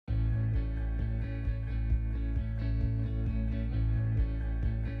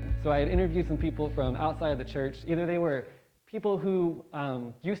So I had interviewed some people from outside of the church. Either they were people who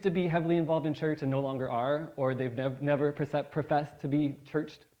used to be heavily involved in church and no longer are, or they've never professed to be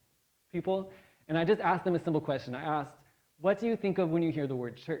churched people. And I just asked them a simple question. I asked, what do you think of when you hear the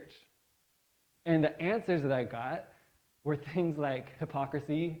word church? And the answers that I got were things like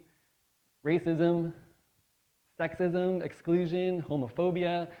hypocrisy, racism, sexism, exclusion,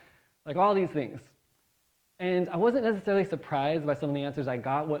 homophobia, like all these things. And I wasn't necessarily surprised by some of the answers I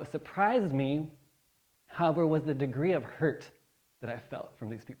got. What surprised me, however, was the degree of hurt that I felt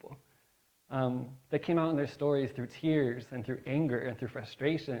from these people. They came out in their stories through tears and through anger and through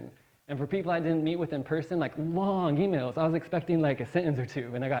frustration. And for people I didn't meet with in person, like long emails. I was expecting like a sentence or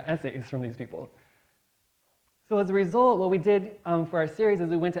two, and I got essays from these people. So as a result, what we did for our series is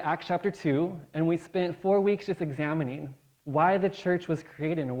we went to Acts chapter 2, and we spent 4 weeks just examining why the church was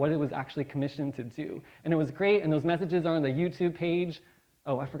created and what it was actually commissioned to do. And it was great, and those messages are on the YouTube page.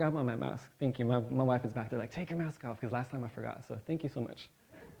 Oh, I forgot about my mask. Thank you. My wife is back there like, take your mask off, because last time I forgot. So thank you so much.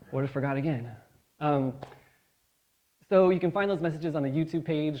 Would have forgot again. So you can find those messages on the YouTube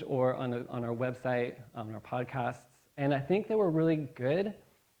page or on our website, on our podcasts. And I think they were really good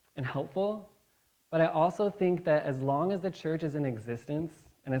and helpful. But I also think that as long as the church is in existence,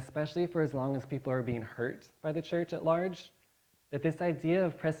 and especially for as long as people are being hurt by the church at large, that this idea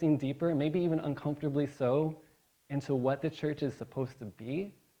of pressing deeper, maybe even uncomfortably so, into what the church is supposed to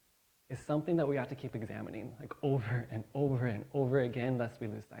be is something that we have to keep examining, like over and over and over again, lest we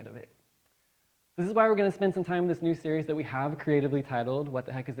lose sight of it. This is why we're going to spend some time in this new series that we have creatively titled, What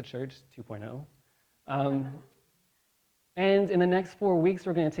the Heck is the Church 2.0? And in the next 4 weeks,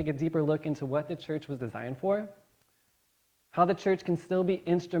 we're going to take a deeper look into what the church was designed for, how the church can still be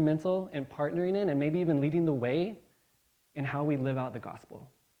instrumental in partnering in and maybe even leading the way in how we live out the gospel.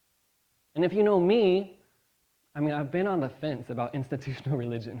 And if you know me, I've been on the fence about institutional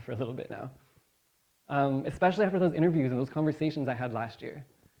religion for a little bit now, especially after those interviews and those conversations I had last year.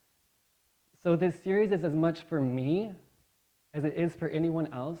 So this series is as much for me as it is for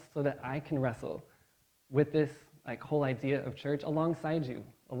anyone else so that I can wrestle with this whole idea of church alongside you,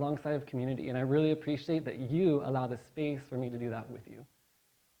 alongside of community. And I really appreciate that you allow the space for me to do that with you.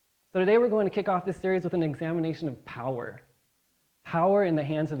 So today we're going to kick off this series with an examination of power. Power in the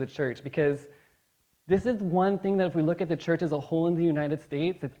hands of the church, because this is one thing that if we look at the church as a whole in the United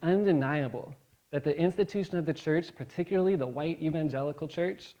States, it's undeniable that the institution of the church, particularly the white evangelical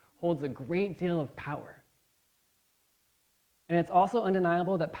church, holds a great deal of power. And it's also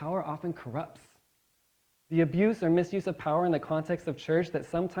undeniable that power often corrupts. The abuse or misuse of power in the context of church that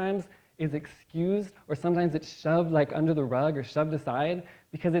sometimes is excused or sometimes it's shoved under the rug or shoved aside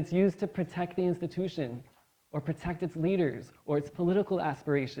because it's used to protect the institution or protect its leaders or its political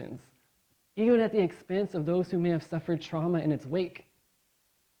aspirations, even at the expense of those who may have suffered trauma in its wake.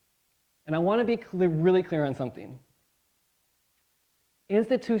 And I want to be really clear on something.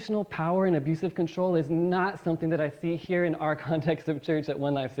 Institutional power and abusive control is not something that I see here in our context of church at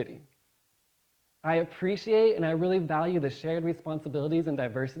One Life City. I appreciate and I really value the shared responsibilities and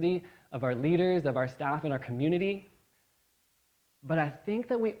diversity of our leaders, of our staff, and our community. But I think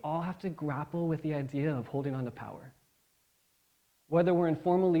that we all have to grapple with the idea of holding on to power. Whether we're in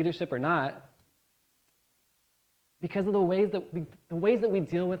formal leadership or not, because of the ways that we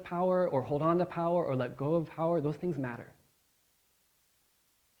deal with power or hold on to power or let go of power, those things matter.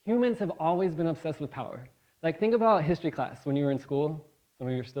 Humans have always been obsessed with power. Think about history class when you were in school. Some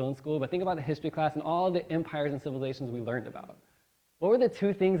of you are still in school, but think about the history class and all the empires and civilizations we learned about. What were the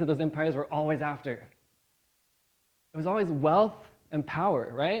two things that those empires were always after? It was always wealth and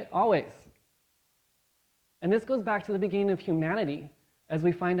power, right? Always. And this goes back to the beginning of humanity as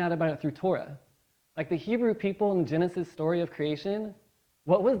we find out about it through Torah. The Hebrew people in Genesis story of creation,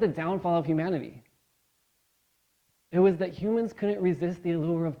 what was the downfall of humanity? It was that humans couldn't resist the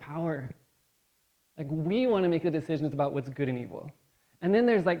allure of power. We want to make the decisions about what's good and evil. And then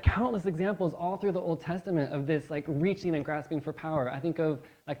there's countless examples all through the Old Testament of this reaching and grasping for power. I think of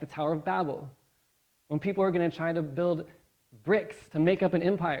the Tower of Babel, when people were going to try to build bricks to make up an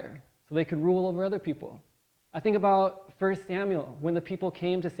empire so they could rule over other people. I think about 1 Samuel, when the people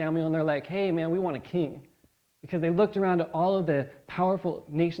came to Samuel and they're like, hey man, we want a king. Because they looked around at all of the powerful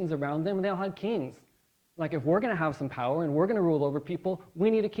nations around them and they all had kings. If we're going to have some power and we're going to rule over people,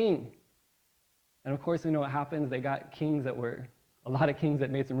 we need a king. And of course, we know what happens. They got kings that were, a lot of kings that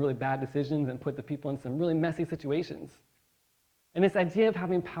made some really bad decisions and put the people in some really messy situations. And this idea of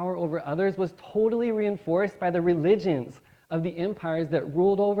having power over others was totally reinforced by the religions of the empires that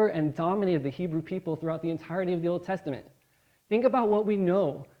ruled over and dominated the Hebrew people throughout the entirety of the Old Testament. Think about what we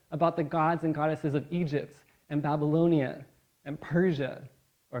know about the gods and goddesses of Egypt and Babylonia and Persia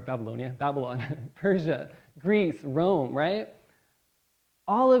or Babylon, Persia, Greece, Rome, right?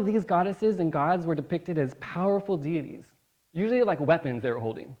 All of these goddesses and gods were depicted as powerful deities, usually like weapons they were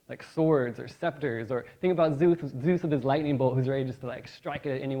holding, like swords or scepters, or think about Zeus with his lightning bolt who's ready just to like strike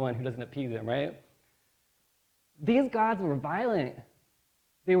it at anyone who doesn't appease him, right? These gods were violent,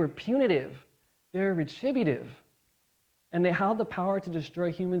 they were punitive, they were retributive, and they held the power to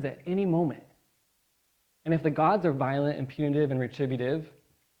destroy humans at any moment. And if the gods are violent and punitive and retributive,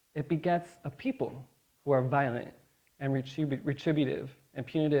 it begets a people who are violent and retributive and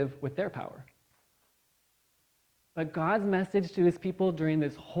punitive with their power. But God's message to his people during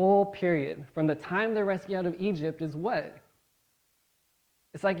this whole period, from the time they're rescued out of Egypt, is what?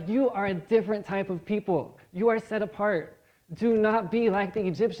 It's like, you are a different type of people. You are set apart. Do not be like the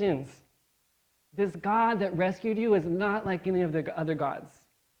Egyptians. This God that rescued you is not like any of the other gods.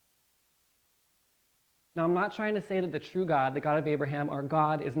 Now, I'm not trying to say that the true God, the God of Abraham, our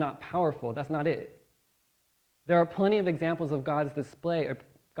God, is not powerful. That's not it. There are plenty of examples of God's display, or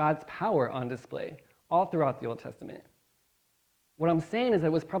God's power on display, all throughout the Old Testament. What I'm saying is that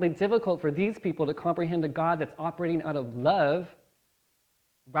it was probably difficult for these people to comprehend a God that's operating out of love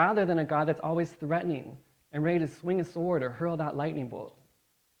rather than a God that's always threatening and ready to swing a sword or hurl that lightning bolt.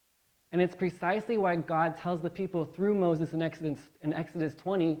 And it's precisely why God tells the people through Moses in Exodus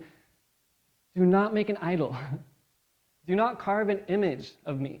 20, do not make an idol. Do not carve an image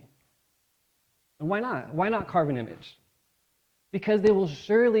of me. And why not? Why not carve an image? Because they will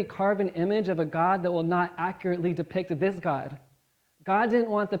surely carve an image of a God that will not accurately depict this God. God didn't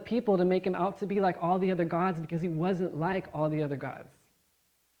want the people to make him out to be like all the other gods because he wasn't like all the other gods.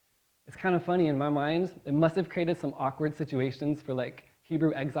 It's kind of funny in my mind. It must have created some awkward situations for like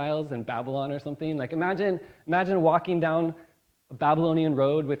Hebrew exiles in Babylon or something. Like imagine walking down a Babylonian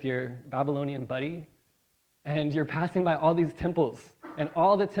road with your Babylonian buddy, and you're passing by all these temples, and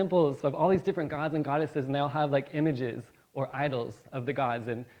all the temples of all these different gods and goddesses, and they all have like images or idols of the gods.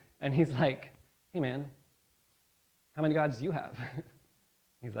 And he's like, hey man, how many gods do you have?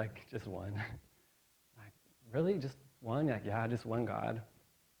 He's like, just one. Like, really? Just one? Like, yeah, just one God.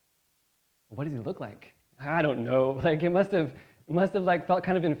 What does he look like? I don't know. Like, it must have like felt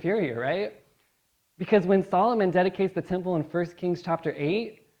kind of inferior, right? Because when Solomon dedicates the temple in 1 Kings chapter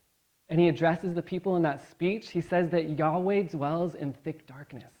 8, and he addresses the people in that speech, he says that Yahweh dwells in thick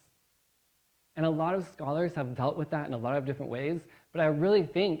darkness. And a lot of scholars have dealt with that in a lot of different ways, but I really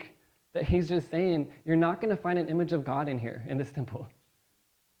think that he's just saying, you're not going to find an image of God in here, in this temple.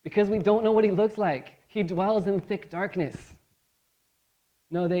 Because we don't know what he looks like. He dwells in thick darkness.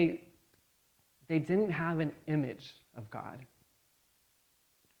 No, they didn't have an image of God.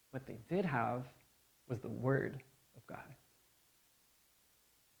 What they did have was the Word of God.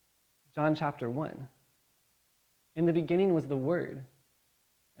 John chapter 1. In the beginning was the Word,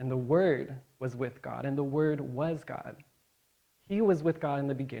 and the Word was with God, and the Word was God. He was with God in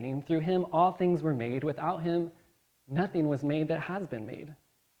the beginning. Through him all things were made. Without him nothing was made that has been made.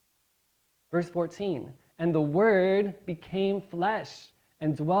 Verse 14. And the Word became flesh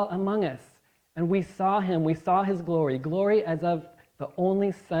and dwelt among us. And we saw him, we saw his glory, glory as of the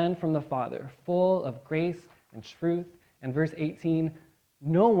only Son from the Father, full of grace and truth. And verse 18,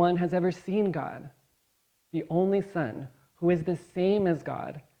 no one has ever seen God, the only Son, who is the same as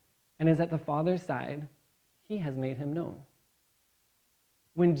God and is at the Father's side. He has made him known.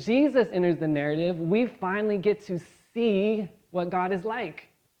 When Jesus enters the narrative, we finally get to see what God is like.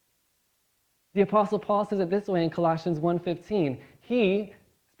 The Apostle Paul says it this way in Colossians 1:15. He,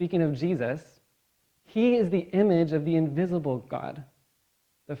 speaking of Jesus, he is the image of the invisible God,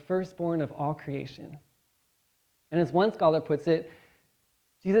 the firstborn of all creation. And as one scholar puts it,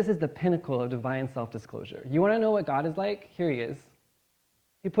 Jesus is the pinnacle of divine self-disclosure. You want to know what God is like? Here he is.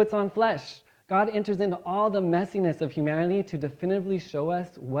 He puts on flesh. God enters into all the messiness of humanity to definitively show us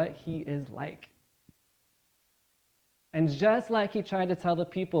what he is like. And just like he tried to tell the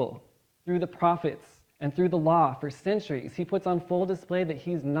people through the prophets and through the law for centuries, he puts on full display that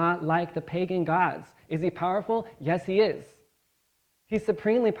he's not like the pagan gods. Is he powerful? Yes, he is. He's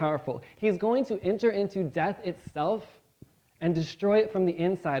supremely powerful. He's going to enter into death itself and destroy it from the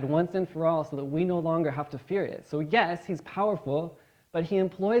inside once and for all so that we no longer have to fear it. So yes, he's powerful, but he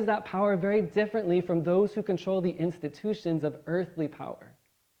employs that power very differently from those who control the institutions of earthly power.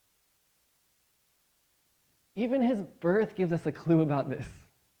 Even his birth gives us a clue about this.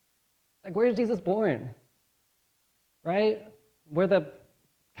 Like, where is Jesus born? Right? Where the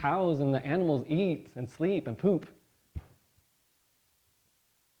cows and the animals eat and sleep and poop.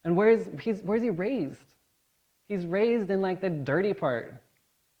 And where's he raised? He's raised in like the dirty part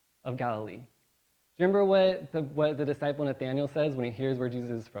of Galilee. you remember what the disciple Nathanael says when he hears where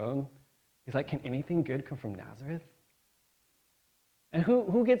Jesus is from? He's like, can anything good come from Nazareth? And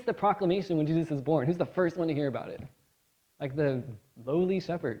who gets the proclamation when Jesus is born? Who's the first one to hear about it? Like the lowly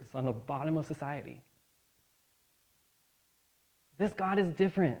shepherds on the bottom of society. This God is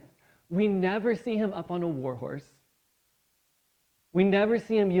different. We never see him up on a war horse. We never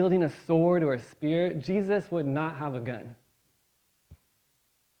see him wielding a sword or a spear. Jesus would not have a gun.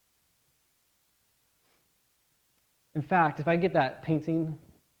 In fact, if I get that painting,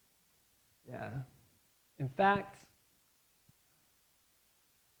 in fact,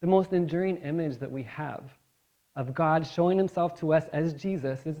 the most enduring image that we have of God showing himself to us as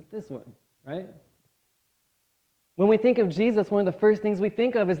Jesus is this one, right? When we think of Jesus, one of the first things we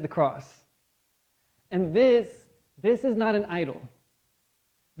think of is the cross. And this is not an idol.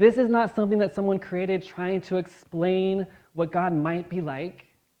 This is not something that someone created trying to explain what God might be like.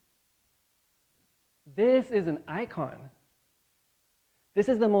 This is an icon. This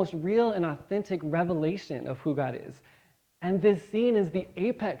is the most real and authentic revelation of who God is. And this scene is the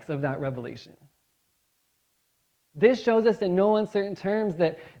apex of that revelation. This shows us in no uncertain terms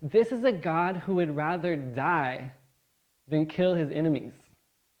that this is a God who would rather die than kill his enemies.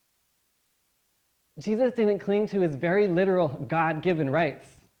 Jesus didn't cling to his very literal God-given rights.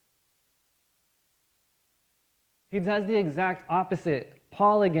 He does the exact opposite.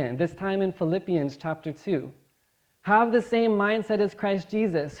 Paul again, this time in Philippians chapter 2. Have the same mindset as Christ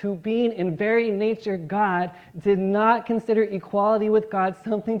Jesus, who being in very nature God, did not consider equality with God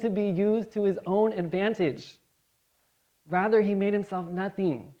something to be used to his own advantage. Rather, he made himself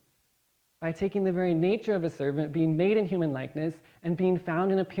nothing by taking the very nature of a servant, being made in human likeness, and being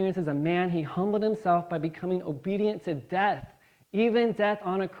found in appearance as a man. He humbled himself by becoming obedient to death, even death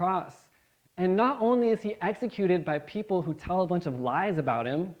on a cross. And not only is he executed by people who tell a bunch of lies about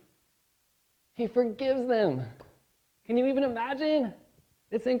him, he forgives them. Can you even imagine?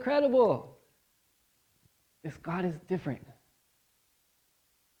 It's incredible. This God is different.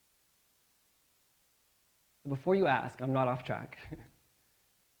 Before you ask, I'm not off track.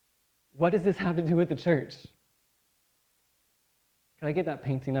 What does this have to do with the church? Can I get that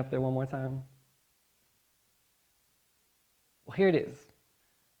painting up there one more time? Well, here it is.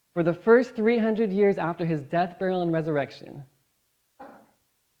 For the first 300 years after his death, burial, and resurrection,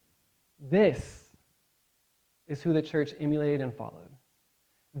 this is who the church emulated and followed.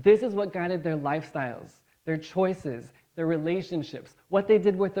 This is what guided their lifestyles, their choices, their relationships, what they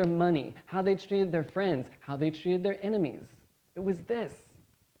did with their money, how they treated their friends, how they treated their enemies. It was this.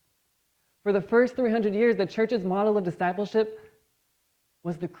 For the first 300 years, the church's model of discipleship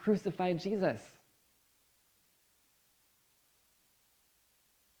was the crucified Jesus.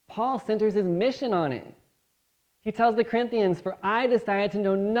 Paul centers his mission on it. He tells the Corinthians, "For I decided to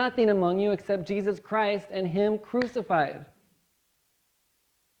know nothing among you except Jesus Christ and him crucified."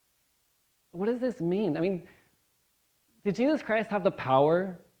 What does this mean? I mean, did Jesus Christ have the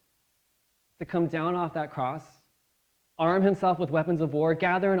power to come down off that cross, arm himself with weapons of war,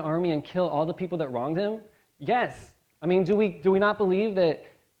 gather an army, and kill all the people that wronged him? Yes. I mean, do we not believe that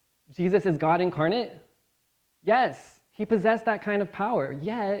Jesus is God incarnate? Yes. He possessed that kind of power,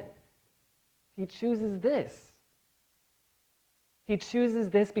 yet he chooses this. He chooses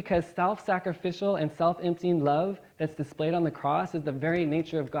this because self-sacrificial and self-emptying love that's displayed on the cross is the very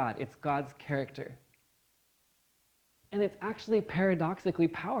nature of God. It's God's character. And it's actually paradoxically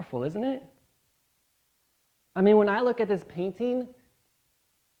powerful, isn't it? I mean, when I look at this painting,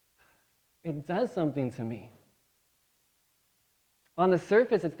 it does something to me. On the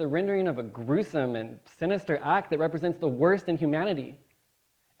surface, it's the rendering of a gruesome and sinister act that represents the worst in humanity.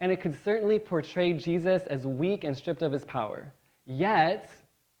 And it could certainly portray Jesus as weak and stripped of his power. Yet,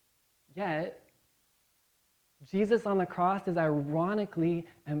 Jesus on the cross is ironically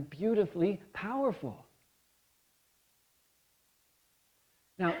and beautifully powerful.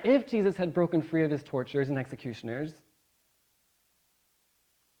 Now, if Jesus had broken free of his torturers and executioners,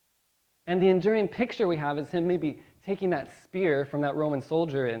 and the enduring picture we have is him maybe taking that spear from that Roman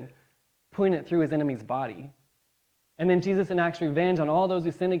soldier and putting it through his enemy's body, and then Jesus enacts revenge on all those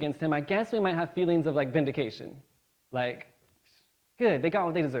who sin against him, I guess we might have feelings of like vindication. Like, good, they got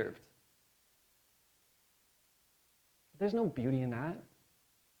what they deserved. There's no beauty in that.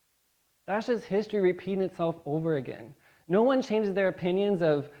 That's just history repeating itself over again. No one changes their opinions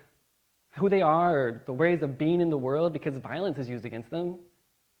of who they are or the ways of being in the world because violence is used against them.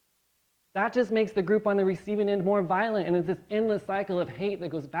 That just makes the group on the receiving end more violent, and it's this endless cycle of hate that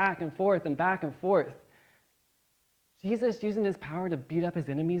goes back and forth and back and forth. Jesus using his power to beat up his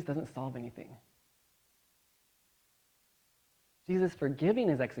enemies doesn't solve anything. Jesus forgiving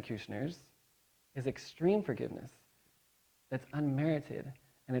his executioners is extreme forgiveness that's unmerited,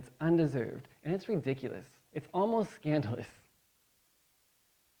 and it's undeserved, and it's ridiculous. It's almost scandalous.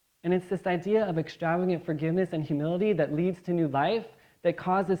 And it's this idea of extravagant forgiveness and humility that leads to new life that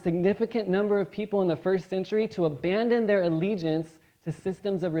caused a significant number of people in the first century to abandon their allegiance to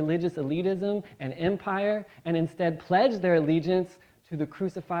systems of religious elitism and empire, and instead pledge their allegiance to the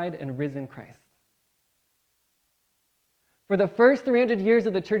crucified and risen Christ. For the first 300 years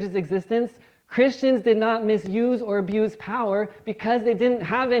of the church's existence, Christians did not misuse or abuse power because they didn't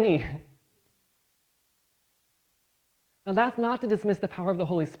have any. Now, that's not to dismiss the power of the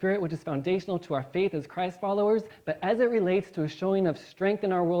Holy Spirit, which is foundational to our faith as Christ followers, but as it relates to a showing of strength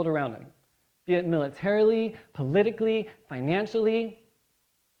in our world around them, be it militarily, politically, financially,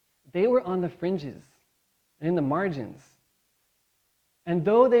 they were on the fringes and in the margins. And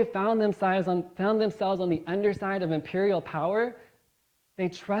though they found themselves on the underside of imperial power, they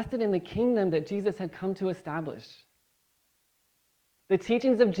trusted in the kingdom that Jesus had come to establish. The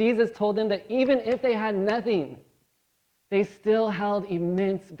teachings of Jesus told them that even if they had nothing, they still held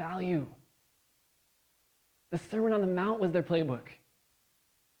immense value. The Sermon on the Mount was their playbook.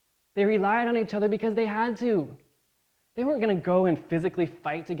 They relied on each other because they had to. They weren't going to go and physically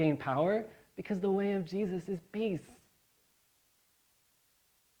fight to gain power because the way of Jesus is peace.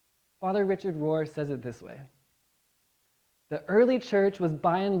 Father Richard Rohr says it this way: the early church was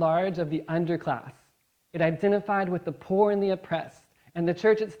by and large of the underclass. It identified with the poor and the oppressed, and the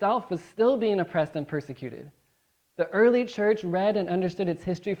church itself was still being oppressed and persecuted. The early church read and understood its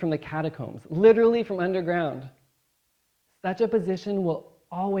history from the catacombs, literally from underground. Such a position will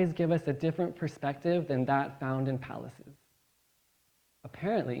always give us a different perspective than that found in palaces.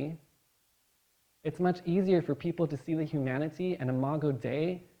 Apparently, it's much easier for people to see the humanity and imago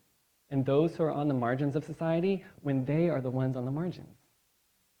Dei in those who are on the margins of society when they are the ones on the margins.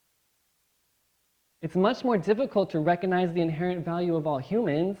 It's much more difficult to recognize the inherent value of all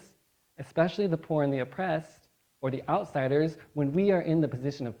humans, especially the poor and the oppressed, or the outsiders, when we are in the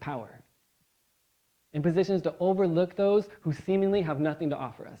position of power, in positions to overlook those who seemingly have nothing to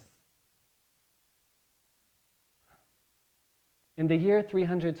offer us. In the year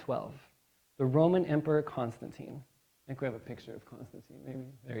 312, the Roman Emperor Constantine, I think we have a picture of Constantine, maybe,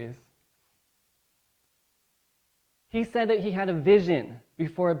 there he is. He said that he had a vision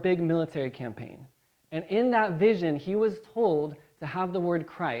before a big military campaign. And in that vision, he was told to have the word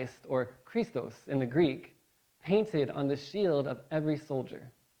Christ, or Christos in the Greek, painted on the shield of every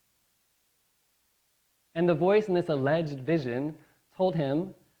soldier. And the voice in this alleged vision told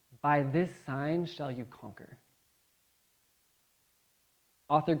him, "By this sign shall you conquer."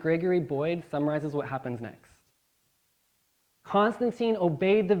 Author Gregory Boyd summarizes what happens next. Constantine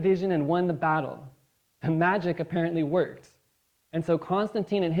obeyed the vision and won the battle. The magic apparently worked. And so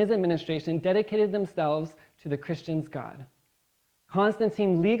Constantine and his administration dedicated themselves to the Christians' God.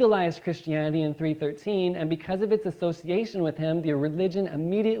 Constantine legalized Christianity in 313, and because of its association with him, the religion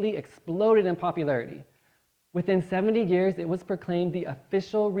immediately exploded in popularity. Within 70 years, it was proclaimed the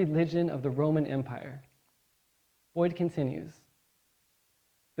official religion of the Roman Empire. Boyd continues,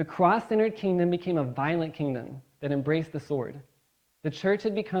 the cross-centered kingdom became a violent kingdom that embraced the sword. The church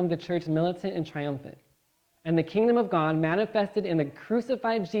had become the church militant and triumphant, and the kingdom of God manifested in the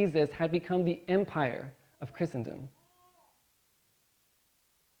crucified Jesus had become the empire of Christendom.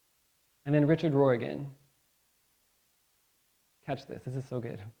 And then Richard Rohr again. Catch this is so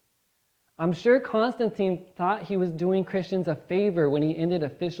good. I'm sure Constantine thought he was doing Christians a favor when he ended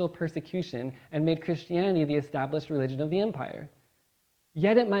official persecution and made Christianity the established religion of the empire.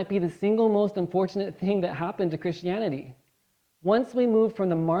 Yet it might be the single most unfortunate thing that happened to Christianity. Once we moved from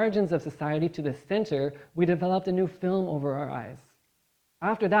the margins of society to the center, we developed a new film over our eyes.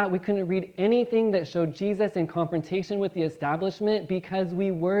 After that, we couldn't read anything that showed Jesus in confrontation with the establishment because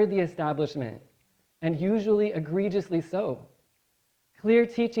we were the establishment, and usually egregiously so. Clear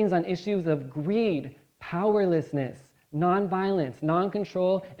teachings on issues of greed, powerlessness, nonviolence,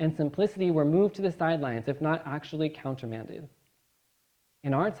 non-control, and simplicity were moved to the sidelines, if not actually countermanded.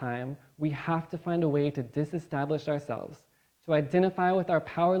 In our time, we have to find a way to disestablish ourselves, to identify with our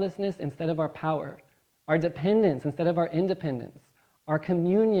powerlessness instead of our power, our dependence instead of our independence, our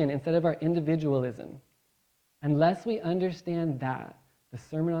communion instead of our individualism. Unless we understand that, the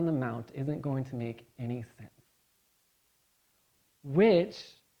Sermon on the Mount isn't going to make any sense. Which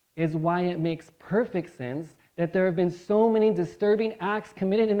is why it makes perfect sense that there have been so many disturbing acts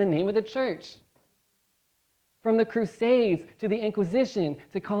committed in the name of the church. From the Crusades, to the Inquisition,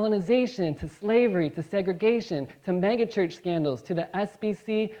 to colonization, to slavery, to segregation, to megachurch scandals, to the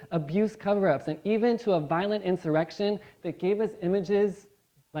SBC abuse cover-ups, and even to a violent insurrection that gave us images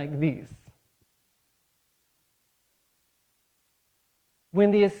like these. When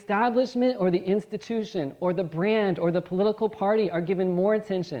the establishment or the institution or the brand or the political party are given more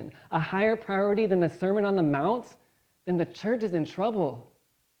attention, a higher priority than the Sermon on the Mount, then the church is in trouble.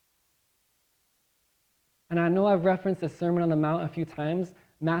 And I know I've referenced the Sermon on the Mount a few times,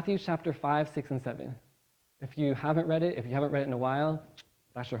 Matthew chapter 5, 6, and 7. If you haven't read it in a while,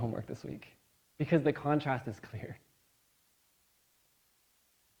 that's your homework this week, because the contrast is clear.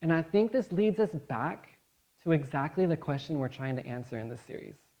 And I think this leads us back to exactly the question we're trying to answer in this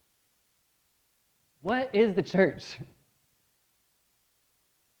series. What is the church?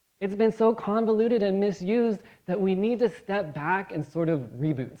 It's been so convoluted and misused that we need to step back and sort of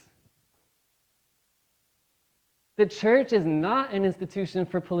reboot. The church is not an institution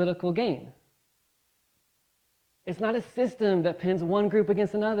for political gain. It's not a system that pins one group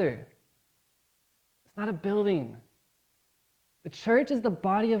against another. It's not a building. The church is the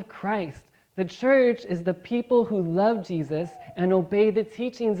body of Christ. The church is the people who love Jesus and obey the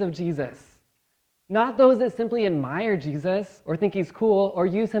teachings of Jesus. Not those that simply admire Jesus or think he's cool or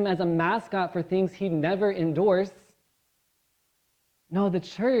use him as a mascot for things he never endorsed. No, the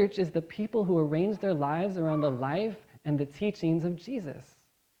church is the people who arrange their lives around the life and the teachings of Jesus.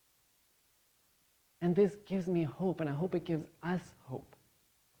 And this gives me hope, and I hope it gives us hope.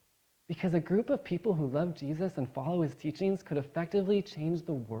 Because a group of people who love Jesus and follow his teachings could effectively change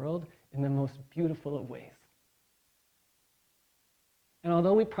the world in the most beautiful of ways. And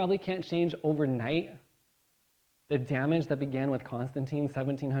although we probably can't change overnight the damage that began with Constantine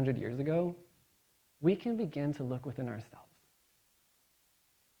 1700 years ago, we can begin to look within ourselves.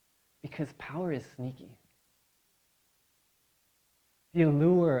 Because power is sneaky. The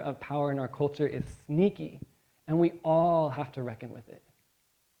allure of power in our culture is sneaky, and we all have to reckon with it.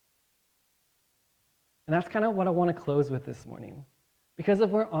 And that's kind of what I want to close with this morning. Because if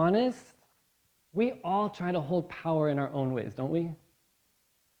we're honest, we all try to hold power in our own ways, don't we?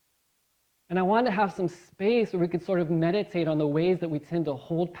 And I wanted to have some space where we could sort of meditate on the ways that we tend to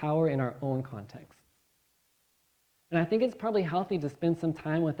hold power in our own context. And I think it's probably healthy to spend some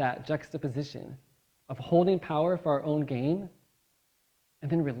time with that juxtaposition of holding power for our own gain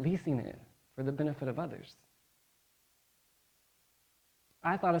and then releasing it for the benefit of others.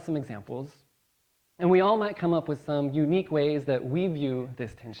 I thought of some examples, and we all might come up with some unique ways that we view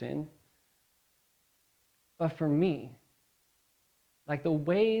this tension. But for me, like the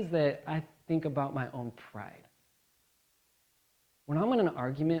ways that I think about my own pride. When I'm in an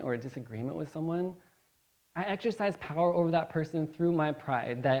argument or a disagreement with someone, I exercise power over that person through my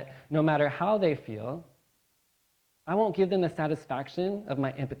pride, that no matter how they feel, I won't give them the satisfaction of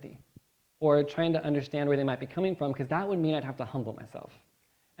my empathy or trying to understand where they might be coming from, because that would mean I'd have to humble myself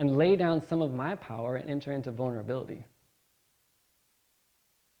and lay down some of my power and enter into vulnerability.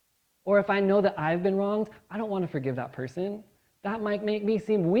 Or if I know that I've been wronged, I don't want to forgive that person. That might make me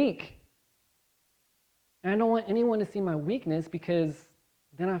seem weak. And I don't want anyone to see my weakness, because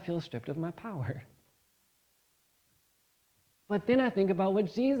then I feel stripped of my power. But then I think about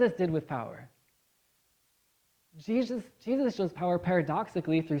what Jesus did with power. Jesus shows power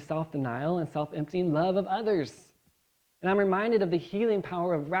paradoxically through self-denial and self-emptying love of others. And I'm reminded of the healing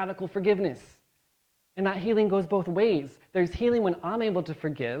power of radical forgiveness. And that healing goes both ways. There's healing when I'm able to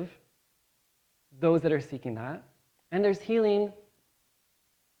forgive those that are seeking that. And there's healing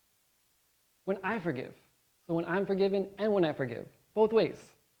when I forgive. So when I'm forgiven and when I forgive. Both ways.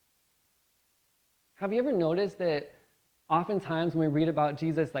 Have you ever noticed that oftentimes when we read about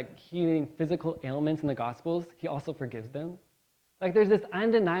Jesus like healing physical ailments in the Gospels, he also forgives them? Like there's this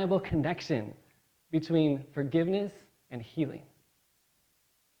undeniable connection between forgiveness and healing.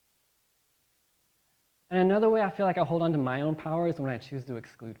 And another way I feel like I hold on to my own power is when I choose to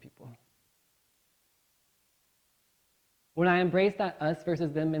exclude people. When I embrace that us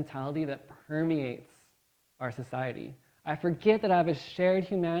versus them mentality that permeates our society, I forget that I have a shared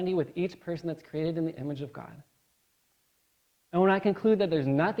humanity with each person that's created in the image of God. And when I conclude that there's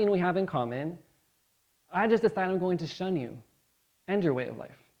nothing we have in common, I just decide I'm going to shun you and your way of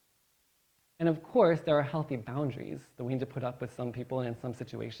life. And of course, there are healthy boundaries that we need to put up with some people and in some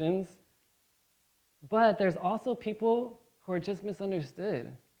situations. But there's also people who are just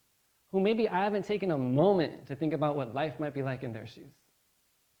misunderstood, who maybe I haven't taken a moment to think about what life might be like in their shoes.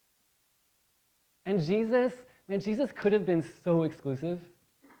 And Jesus could have been so exclusive.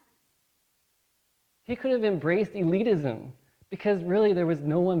 He could have embraced elitism, because really there was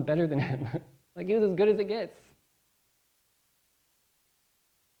no one better than him. Like he was as good as it gets.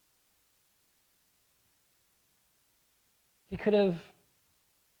 He could have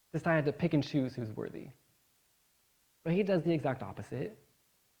decided to pick and choose who's worthy. But he does the exact opposite.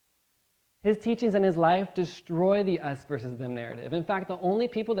 His teachings and his life destroy the us versus them narrative. In fact, the only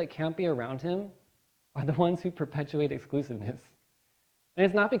people that can't be around him are the ones who perpetuate exclusiveness. And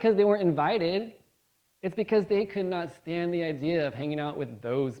it's not because they weren't invited, it's because they could not stand the idea of hanging out with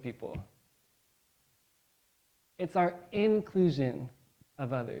those people. It's our inclusion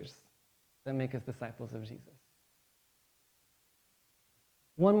of others that make us disciples of Jesus.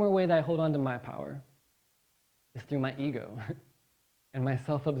 One more way that I hold on to my power is through my ego and my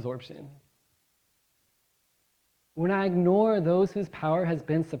self-absorption. When I ignore those whose power has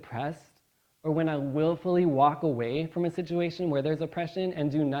been suppressed, or when I willfully walk away from a situation where there's oppression and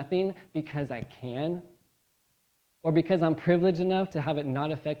do nothing because I can, or because I'm privileged enough to have it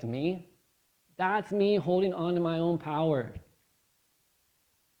not affect me, that's me holding on to my own power.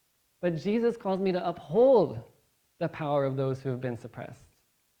 But Jesus calls me to uphold the power of those who have been suppressed.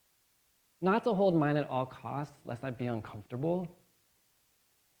 Not to hold mine at all costs, lest I be uncomfortable.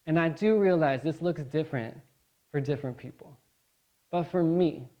 And I do realize this looks different for different people. But for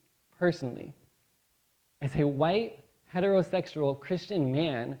me, personally, as a white, heterosexual Christian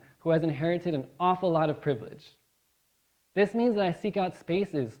man who has inherited an awful lot of privilege, this means that I seek out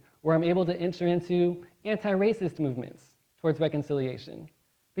spaces where I'm able to enter into anti-racist movements towards reconciliation,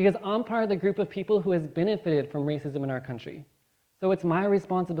 because I'm part of the group of people who has benefited from racism in our country. So it's my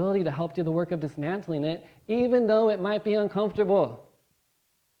responsibility to help do the work of dismantling it, even though it might be uncomfortable.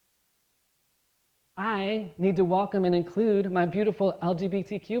 I need to welcome and include my beautiful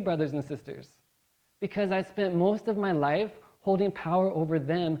LGBTQ brothers and sisters, because I spent most of my life holding power over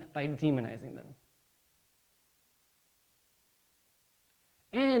them by demonizing them.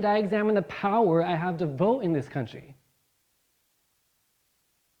 And I examine the power I have to vote in this country.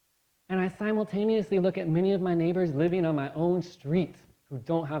 And I simultaneously look at many of my neighbors living on my own street who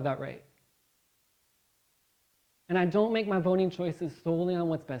don't have that right. And I don't make my voting choices solely on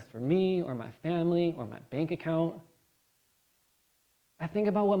what's best for me or my family or my bank account. I think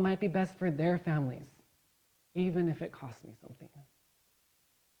about what might be best for their families, even if it costs me something.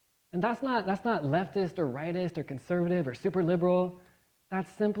 And that's not leftist or rightist or conservative or super liberal. That's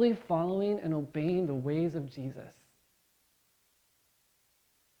simply following and obeying the ways of Jesus.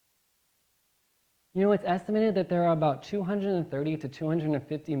 You know, it's estimated that there are about 230 to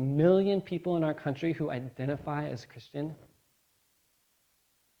 250 million people in our country who identify as Christian.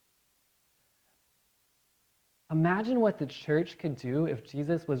 Imagine what the church could do if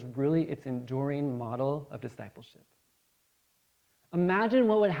Jesus was really its enduring model of discipleship. Imagine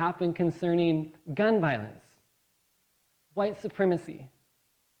what would happen concerning gun violence, white supremacy,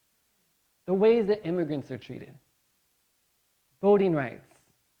 the ways that immigrants are treated, voting rights,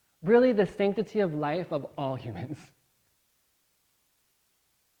 really the sanctity of life of all humans.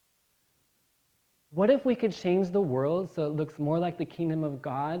 What if we could change the world so it looks more like the kingdom of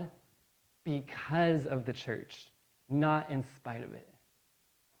God because of the church, not in spite of it?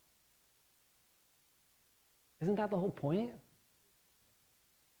 Isn't that the whole point?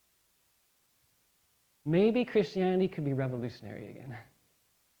 Maybe Christianity could be revolutionary again.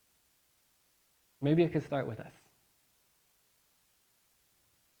 Maybe it could start with us.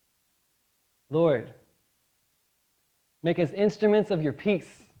 Lord, make us instruments of your peace.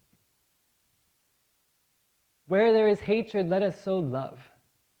 Where there is hatred, let us sow love.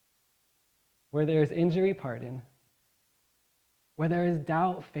 Where there is injury, pardon. Where there is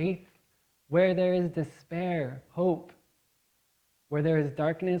doubt, faith. Where there is despair, hope. Where there is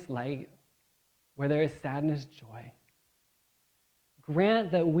darkness, light. Where there is sadness, joy.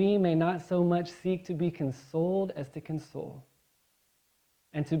 Grant that we may not so much seek to be consoled as to console,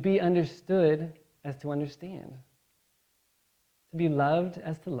 and to be understood as to understand, to be loved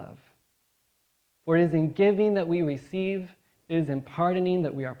as to love. For it is in giving that we receive, it is in pardoning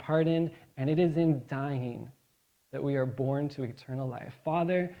that we are pardoned, and it is in dying that we are born to eternal life.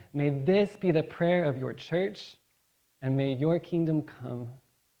 Father, may this be the prayer of your church, and may your kingdom come.